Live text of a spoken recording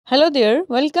Hello there,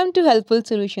 welcome to Helpful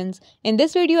Solutions. In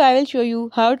this video, I will show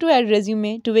you how to add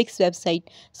resume to Wix website.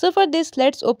 So for this,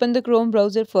 let's open the Chrome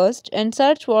browser first and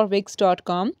search for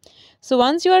wix.com. So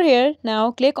once you are here,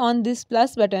 now click on this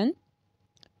plus button.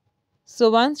 So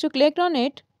once you click on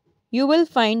it, you will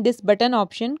find this button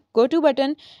option, go to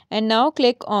button, and now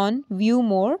click on view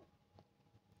more.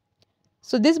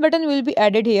 So this button will be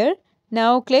added here.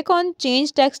 Now click on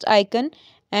change text icon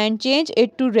and change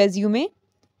it to resume.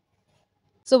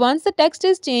 So once the text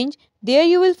is changed, there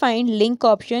you will find link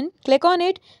option. Click on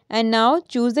it and now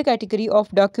choose the category of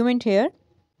document here.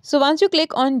 So once you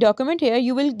click on document here,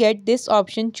 you will get this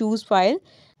option choose file.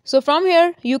 So from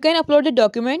here, you can upload the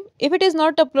document. If it is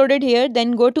not uploaded here,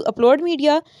 then go to upload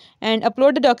media and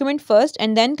upload the document first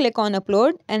and then click on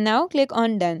upload and now click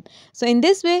on done. So in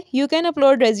this way, you can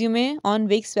upload resume on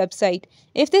Wix website.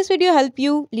 If this video helped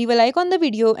you, leave a like on the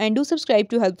video and do subscribe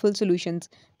to Helpful Solutions.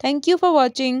 Thank you for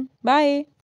watching. Bye.